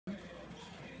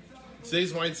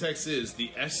Today's wine text is the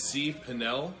SC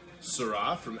Pannell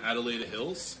Syrah from Adelaide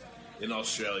Hills in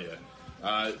Australia.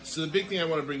 So the big thing I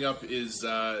want to bring up is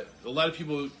a lot of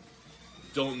people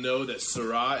don't know that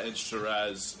Syrah and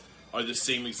Shiraz are the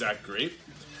same exact grape,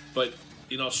 but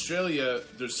in Australia,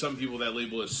 there's some people that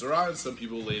label it as Syrah and some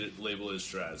people label it as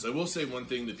Shiraz. I will say one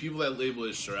thing, the people that label it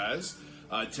as Shiraz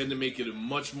tend to make it a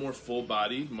much more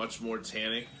full-bodied, much more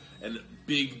tannic, and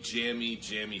big,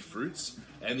 jammy fruits,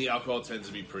 and the alcohol tends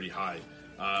to be pretty high.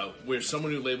 Where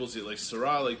someone who labels it like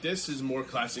Syrah, like this, is more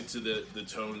classic to the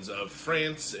tones of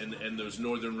France and those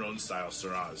Northern Rhone-style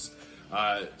Syrahs.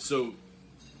 So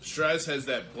Shiraz has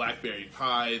that blackberry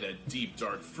pie, that deep,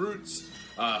 dark fruits,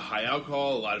 high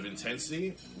alcohol, a lot of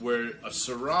intensity, where a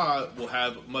Syrah will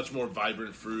have much more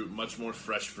vibrant fruit, much more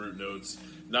fresh fruit notes,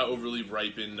 not overly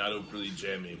ripened, not overly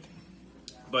jammy.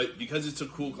 But because it's a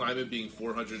cool climate, being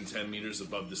 410 meters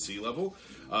above the sea level,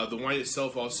 the wine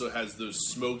itself also has those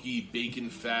smoky, bacon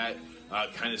fat,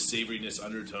 kind of savoriness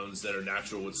undertones that are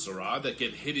natural with Syrah that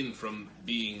get hidden from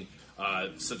being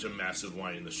such a massive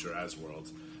wine in the Shiraz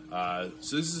world.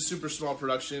 So this is a super small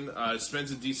production. It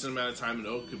spends a decent amount of time in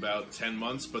oak, about 10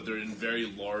 months, but they're in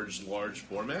very large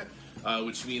format,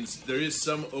 which means there is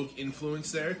some oak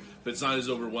influence there, but it's not as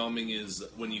overwhelming as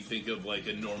when you think of like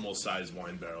a normal size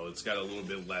wine barrel. It's got a little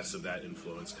bit less of that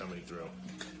influence coming through.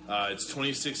 It's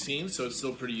 2016, so it's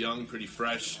still pretty young, pretty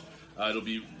fresh. It'll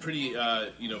be pretty,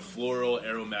 floral,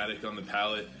 aromatic on the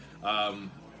palate.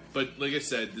 But like I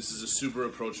said, this is a super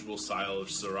approachable style of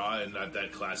Syrah and not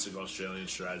that classic Australian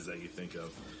Shiraz that you think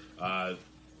of.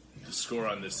 The score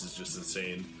on this is just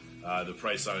insane. The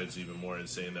price on it's even more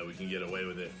insane that we can get away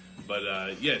with it. But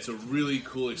yeah, it's a really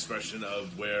cool expression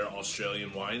of where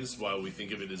Australian wines, while we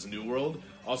think of it as New World,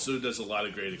 also does a lot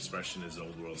of great expression as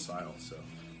Old World style. So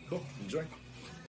cool, enjoy.